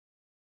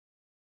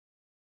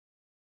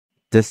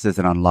This is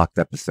an unlocked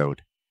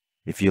episode.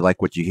 If you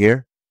like what you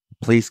hear,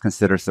 please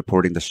consider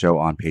supporting the show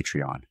on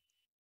Patreon.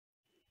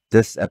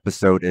 This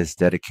episode is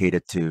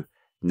dedicated to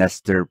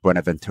Nestor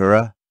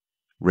Buenaventura,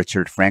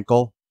 Richard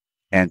Frankel,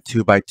 and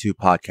 2x2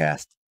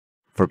 Podcast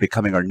for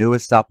becoming our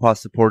newest Southpaw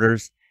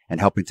supporters and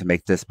helping to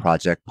make this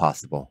project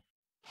possible.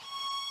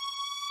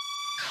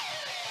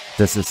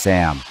 This is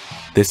Sam.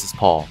 This is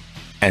Paul,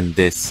 and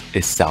this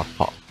is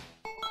Southpaw.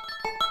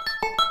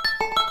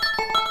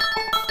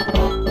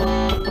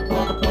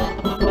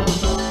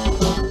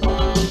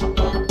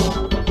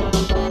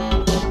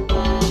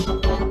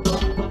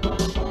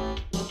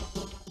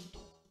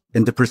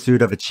 In the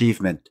pursuit of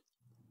achievement,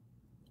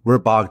 we're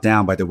bogged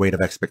down by the weight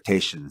of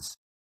expectations.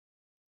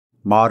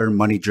 Modern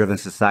money-driven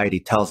society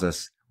tells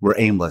us we're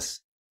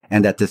aimless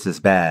and that this is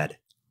bad.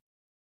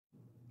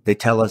 They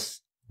tell us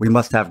we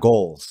must have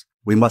goals,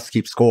 we must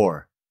keep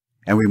score,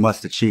 and we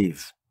must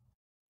achieve.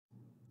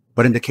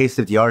 But in the case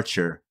of the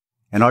archer,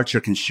 an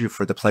archer can shoot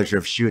for the pleasure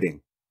of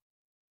shooting.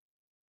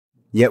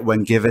 Yet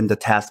when given the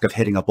task of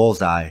hitting a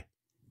bullseye,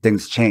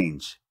 things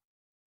change.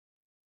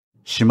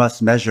 She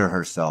must measure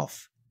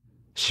herself.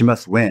 She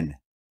must win.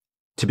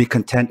 To be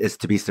content is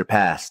to be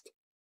surpassed.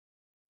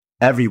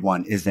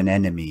 Everyone is an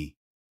enemy.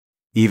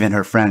 Even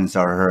her friends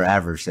are her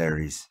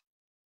adversaries.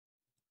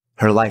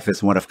 Her life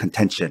is one of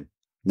contention,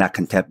 not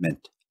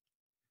contentment.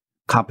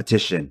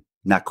 Competition,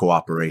 not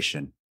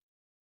cooperation.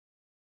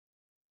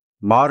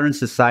 Modern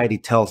society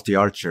tells the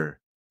archer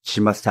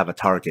she must have a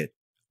target,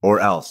 or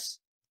else.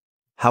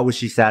 How will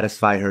she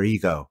satisfy her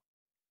ego?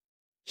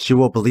 She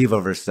will believe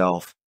of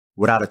herself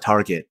without a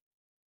target,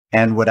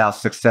 and without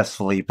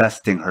successfully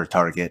besting her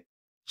target,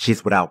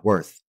 she's without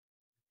worth.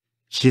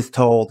 She's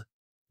told,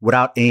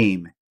 without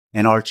aim,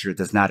 an archer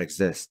does not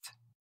exist.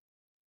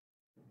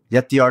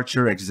 Yet the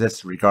archer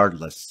exists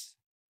regardless,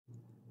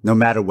 no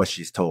matter what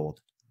she's told.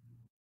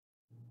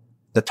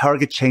 The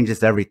target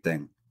changes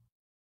everything.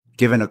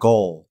 Given a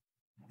goal,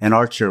 an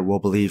archer will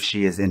believe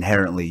she is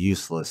inherently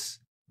useless,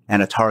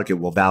 and a target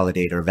will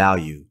validate her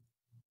value.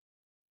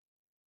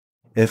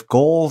 If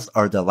goals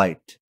are the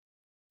light,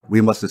 we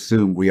must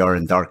assume we are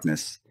in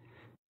darkness.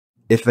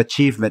 If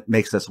achievement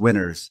makes us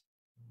winners,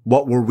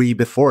 what were we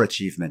before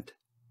achievement?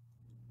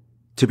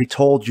 To be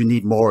told you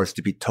need more is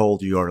to be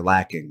told you are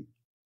lacking.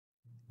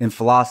 In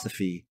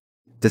philosophy,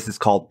 this is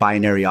called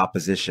binary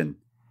opposition,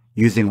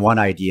 using one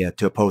idea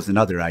to oppose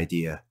another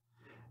idea,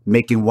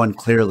 making one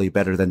clearly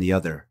better than the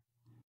other.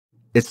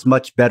 It's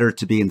much better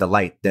to be in the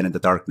light than in the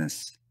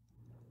darkness.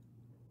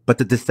 But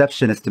the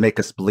deception is to make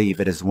us believe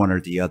it is one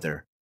or the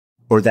other,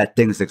 or that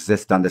things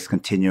exist on this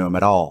continuum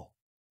at all.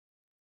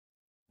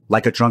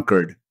 Like a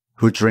drunkard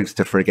who drinks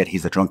to forget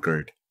he's a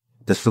drunkard,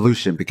 the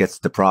solution begets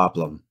the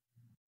problem.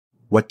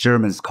 What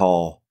Germans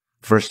call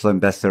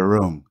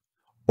Verschlimmbesserung,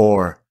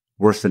 or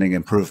worsening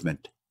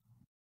improvement.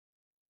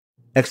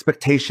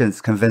 Expectations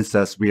convince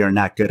us we are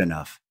not good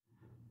enough.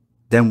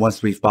 Then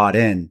once we've bought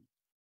in,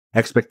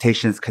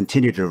 expectations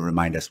continue to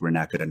remind us we're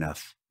not good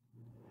enough.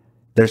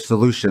 They're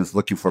solutions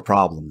looking for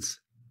problems.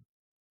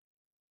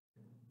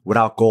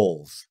 Without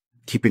goals,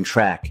 keeping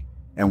track,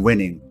 and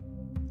winning,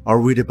 are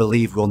we to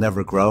believe we'll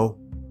never grow?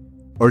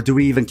 Or do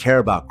we even care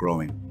about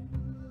growing?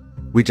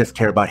 We just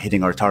care about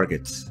hitting our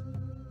targets.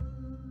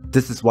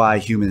 This is why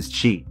humans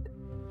cheat.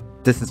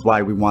 This is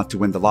why we want to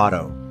win the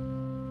lotto.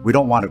 We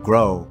don't want to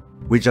grow,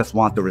 we just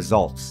want the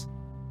results.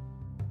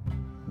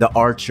 The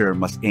archer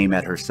must aim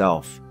at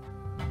herself.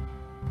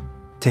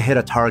 To hit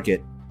a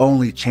target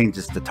only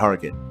changes the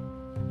target.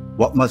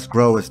 What must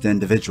grow is the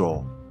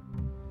individual.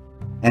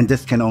 And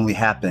this can only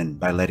happen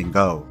by letting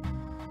go.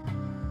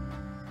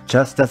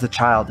 Just as a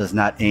child does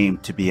not aim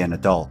to be an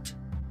adult,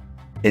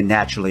 it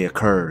naturally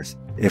occurs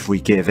if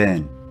we give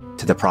in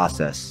to the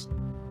process.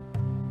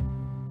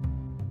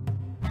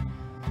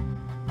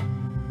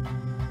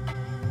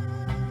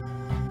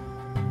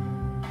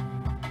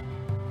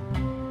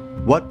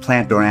 What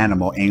plant or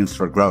animal aims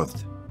for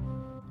growth?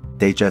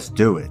 They just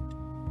do it.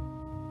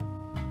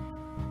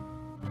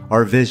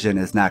 Our vision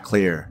is not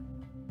clear.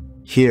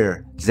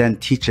 Here, Zen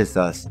teaches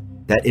us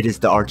that it is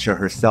the archer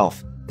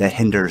herself that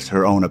hinders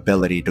her own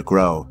ability to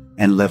grow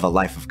and live a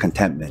life of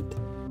contentment.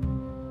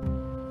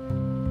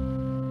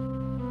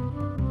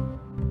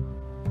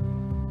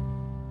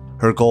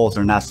 Her goals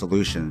are not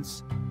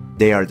solutions,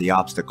 they are the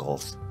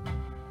obstacles.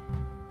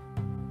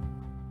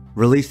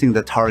 Releasing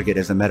the target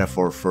is a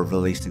metaphor for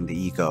releasing the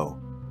ego.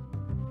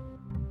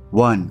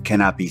 One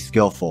cannot be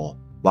skillful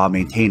while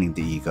maintaining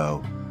the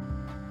ego.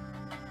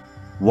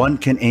 One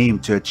can aim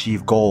to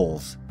achieve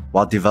goals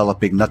while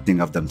developing nothing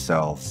of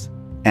themselves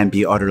and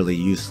be utterly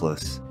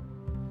useless.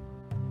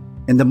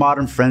 In the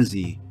modern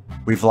frenzy,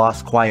 we've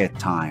lost quiet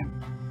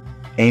time,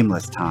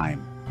 aimless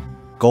time,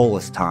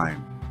 goalless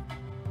time,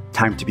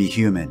 time to be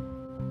human,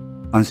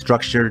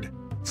 unstructured,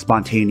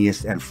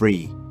 spontaneous, and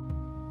free.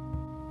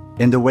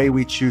 In the way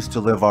we choose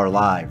to live our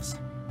lives,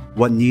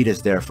 what need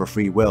is there for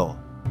free will?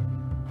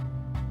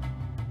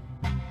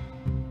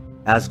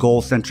 As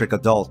goal-centric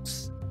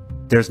adults,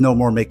 there's no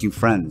more making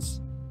friends,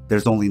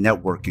 there's only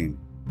networking.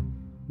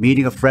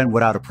 Meeting a friend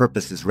without a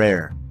purpose is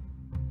rare.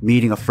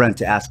 Meeting a friend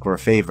to ask for a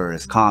favor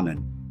is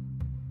common.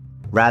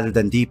 Rather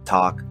than deep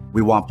talk,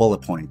 we want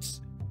bullet points.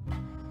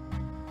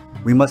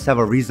 We must have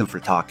a reason for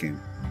talking,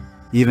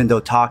 even though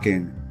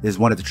talking is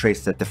one of the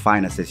traits that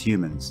define us as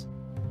humans.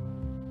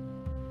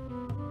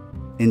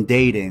 In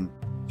dating,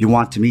 you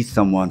want to meet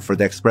someone for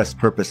the express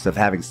purpose of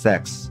having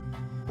sex,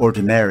 or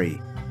to marry,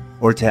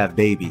 or to have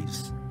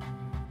babies.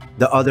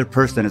 The other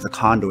person is a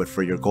conduit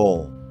for your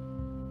goal,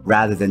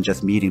 rather than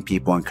just meeting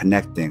people and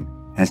connecting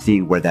and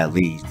seeing where that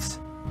leads.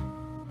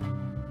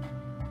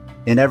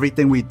 In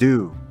everything we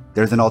do,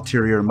 there's an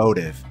ulterior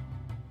motive.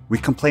 We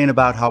complain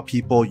about how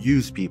people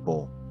use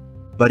people,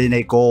 but in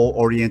a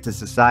goal-oriented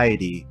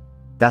society,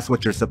 that's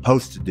what you're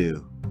supposed to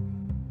do.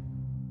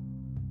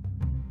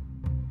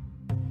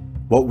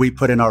 What we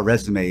put in our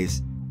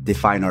resumes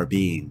define our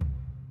being,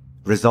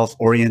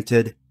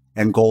 results-oriented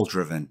and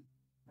goal-driven,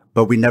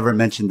 but we never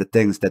mention the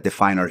things that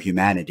define our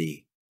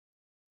humanity.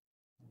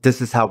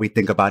 This is how we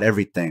think about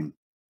everything.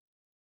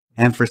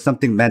 And for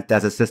something meant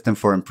as a system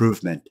for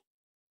improvement,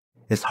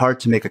 it's hard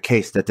to make a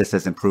case that this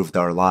has improved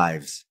our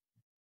lives.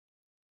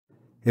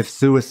 If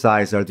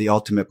suicides are the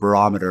ultimate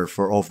barometer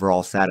for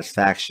overall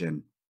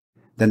satisfaction,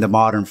 then the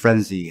modern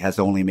frenzy has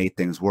only made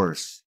things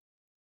worse.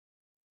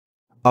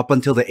 Up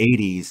until the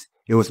 80s,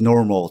 it was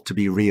normal to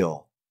be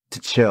real,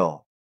 to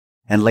chill,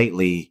 and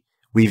lately,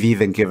 we've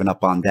even given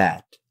up on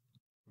that.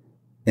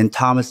 In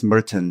Thomas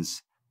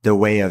Merton's The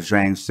Way of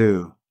Zhuang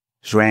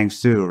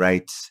Tzu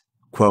writes,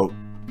 quote,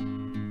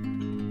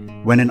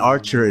 "When an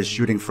archer is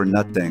shooting for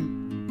nothing,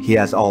 he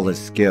has all his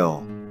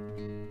skill.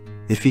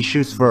 If he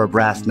shoots for a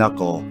brass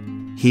knuckle,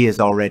 he is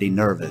already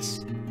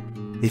nervous.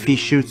 If he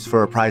shoots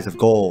for a prize of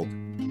gold,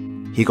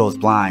 he goes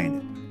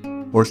blind,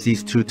 or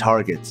sees two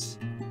targets.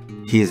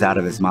 He is out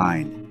of his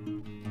mind.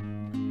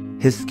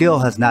 His skill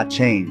has not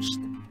changed,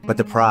 but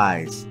the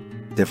prize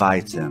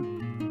divides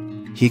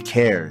him. He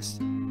cares.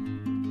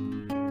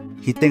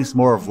 He thinks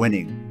more of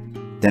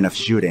winning than of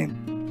shooting,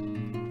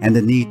 and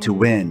the need to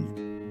win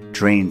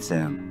drains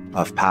him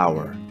of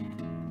power."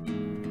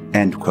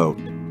 End quote.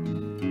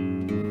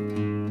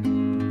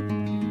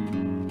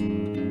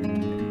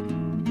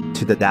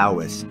 To the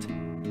Taoist,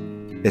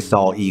 it's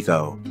all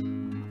ego.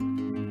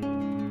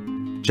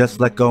 Just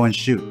let go and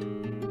shoot.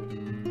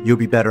 You'll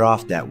be better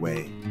off that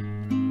way.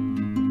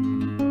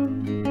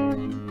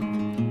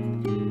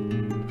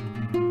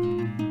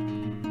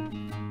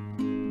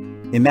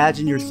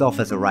 Imagine yourself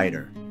as a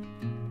writer.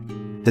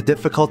 The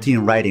difficulty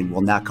in writing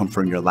will not come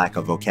from your lack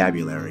of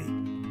vocabulary,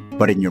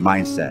 but in your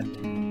mindset.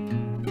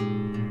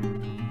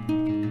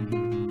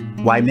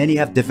 Why many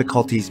have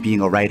difficulties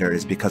being a writer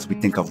is because we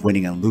think of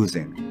winning and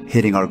losing,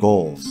 hitting our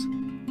goals,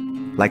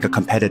 like a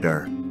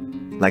competitor,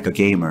 like a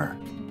gamer.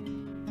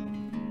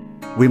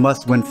 We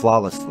must win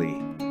flawlessly.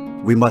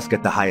 We must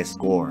get the highest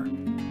score.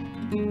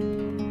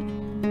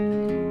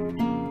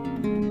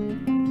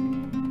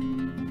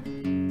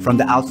 From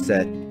the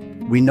outset,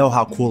 we know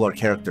how cool our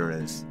character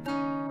is.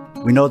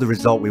 We know the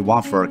result we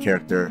want for our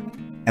character,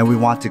 and we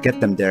want to get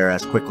them there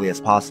as quickly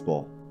as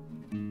possible.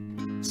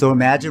 So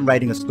imagine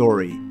writing a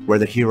story where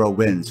the hero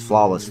wins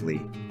flawlessly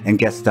and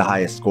gets the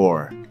highest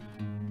score.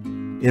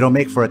 It'll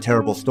make for a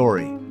terrible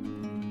story.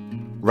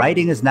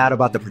 Writing is not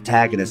about the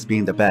protagonist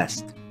being the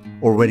best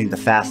or winning the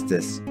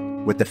fastest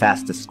with the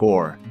fastest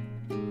score.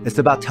 It's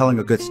about telling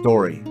a good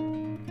story.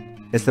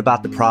 It's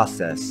about the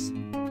process.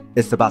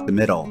 It's about the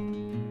middle.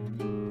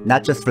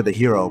 Not just for the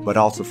hero, but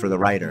also for the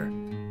writer.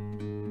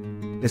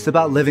 It's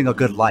about living a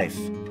good life,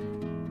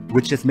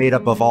 which is made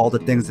up of all the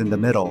things in the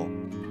middle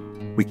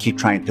we keep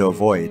trying to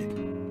avoid.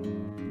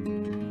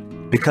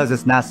 Because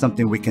it's not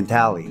something we can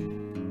tally.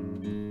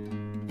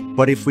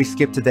 But if we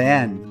skip to the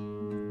end,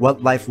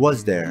 what life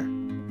was there?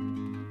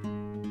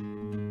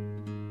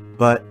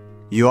 But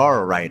you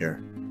are a writer,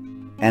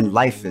 and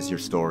life is your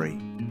story.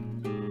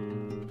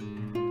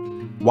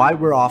 Why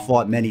we're awful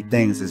at many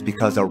things is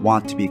because our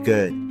want to be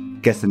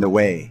good gets in the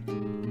way.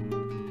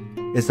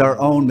 It's our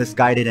own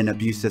misguided and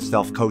abusive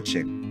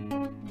self-coaching.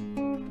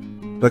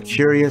 But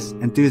curious,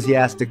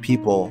 enthusiastic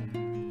people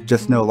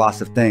just know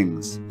lots of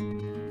things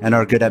and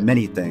are good at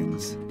many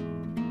things.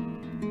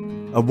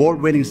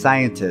 Award-winning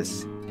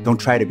scientists don't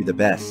try to be the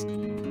best.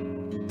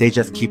 They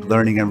just keep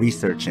learning and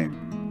researching.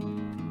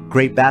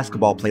 Great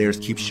basketball players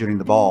keep shooting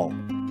the ball.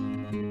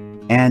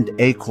 And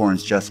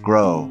acorns just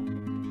grow.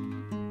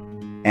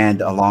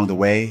 And along the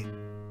way,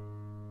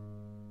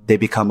 they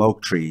become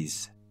oak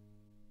trees.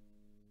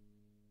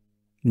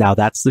 Now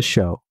that's the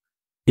show.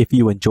 If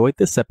you enjoyed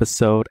this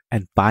episode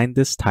and find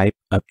this type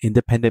of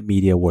independent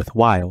media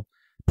worthwhile,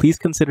 please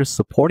consider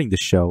supporting the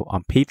show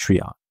on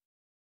Patreon.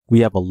 We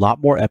have a lot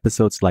more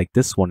episodes like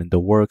this one in the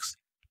works,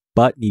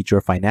 but need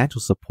your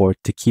financial support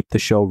to keep the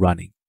show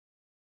running.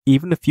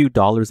 Even a few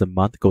dollars a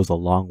month goes a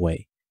long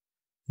way.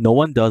 No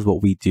one does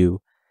what we do,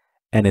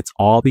 and it's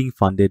all being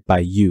funded by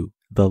you,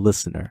 the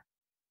listener.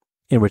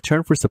 In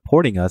return for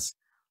supporting us,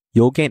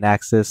 you'll gain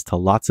access to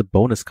lots of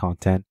bonus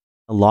content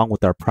along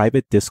with our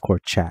private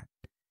Discord chat.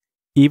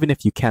 Even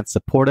if you can't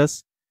support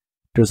us,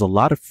 there's a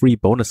lot of free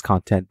bonus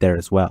content there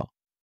as well.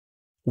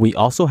 We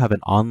also have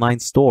an online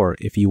store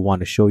if you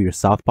want to show your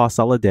Southpaw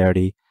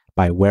solidarity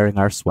by wearing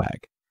our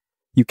swag.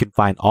 You can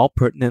find all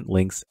pertinent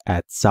links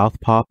at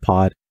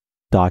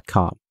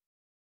southpawpod.com.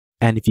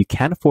 And if you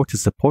can't afford to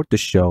support the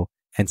show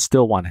and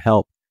still want to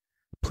help,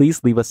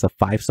 please leave us a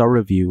 5-star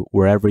review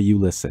wherever you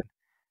listen.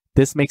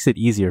 This makes it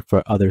easier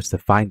for others to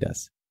find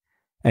us.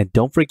 And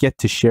don't forget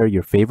to share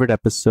your favorite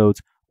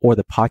episodes or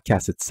the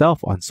podcast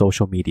itself on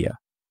social media.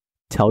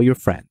 Tell your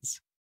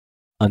friends.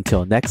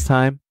 Until next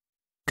time,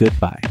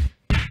 goodbye.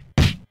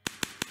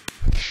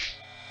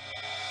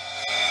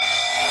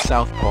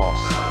 Southpaw.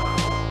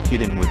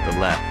 Hitting with the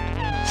left.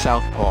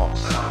 Southpaw.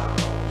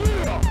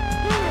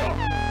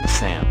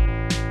 Sam.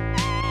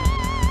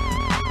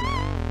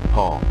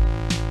 Paul.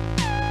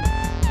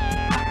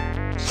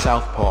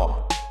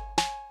 Southpaw.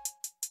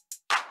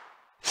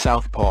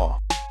 Southpaw.